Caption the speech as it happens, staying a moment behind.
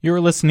You're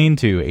listening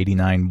to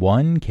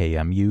 89.1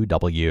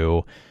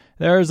 KMUW.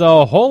 There's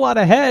a whole lot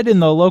ahead in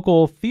the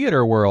local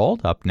theater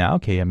world. Up now,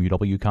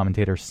 KMUW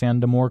commentator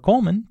Sandamore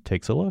Coleman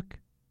takes a look.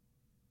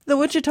 The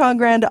Wichita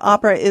Grand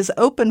Opera is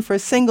open for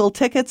single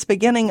tickets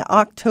beginning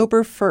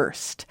October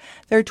 1st.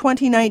 Their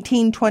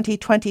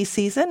 2019-2020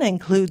 season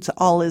includes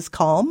All Is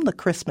Calm, the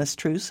Christmas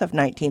Truce of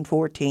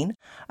 1914,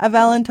 a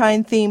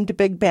Valentine-themed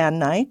Big Band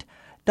night,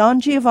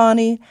 Don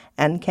Giovanni,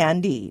 and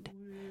Candide.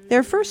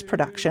 Their first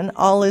production,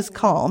 All Is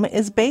Calm,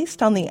 is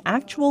based on the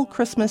actual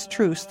Christmas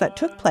truce that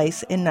took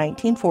place in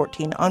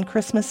 1914 on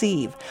Christmas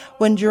Eve,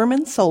 when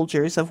German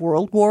soldiers of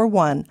World War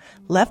I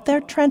left their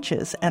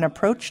trenches and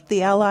approached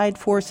the Allied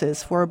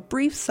forces for a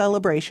brief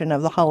celebration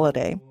of the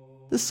holiday.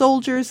 The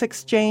soldiers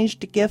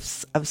exchanged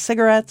gifts of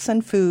cigarettes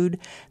and food,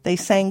 they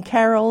sang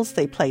carols,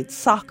 they played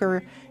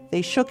soccer,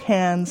 they shook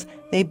hands,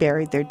 they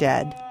buried their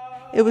dead.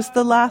 It was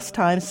the last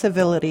time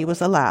civility was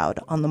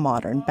allowed on the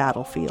modern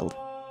battlefield.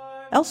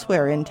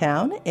 Elsewhere in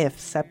town, if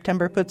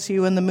September puts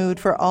you in the mood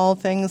for all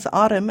things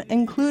autumn,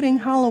 including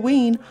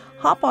Halloween,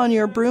 hop on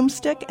your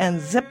broomstick and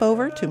zip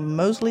over to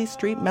Mosley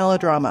Street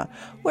Melodrama,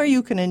 where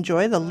you can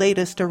enjoy the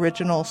latest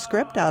original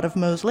script out of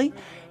Mosley,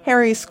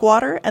 Harry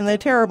Squatter and the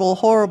Terrible,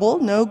 Horrible,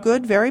 No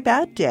Good, Very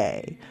Bad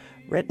Day,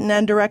 written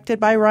and directed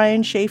by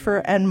Ryan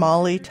Schaefer and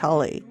Molly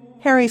Tully.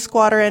 Harry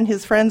Squatter and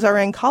his friends are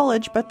in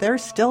college, but they're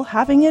still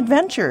having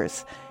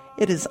adventures.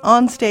 It is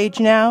on stage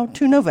now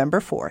to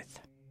November 4th.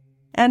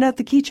 And at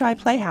the Keachai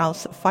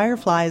Playhouse,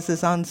 Fireflies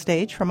is on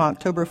stage from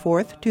October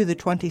 4th to the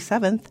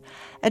 27th,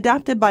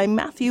 adapted by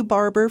Matthew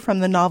Barber from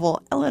the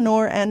novel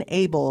Eleanor and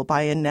Abel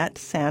by Annette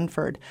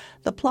Sanford.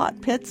 The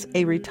plot pits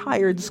a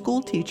retired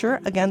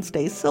schoolteacher against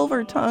a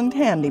silver-tongued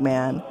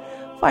handyman.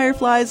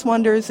 Fireflies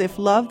wonders if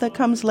love that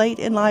comes late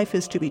in life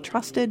is to be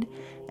trusted,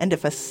 and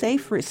if a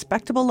safe,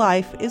 respectable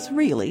life is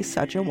really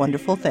such a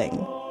wonderful thing.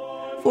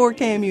 For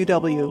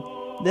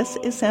KMUW, this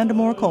is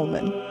Sandamore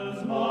Coleman.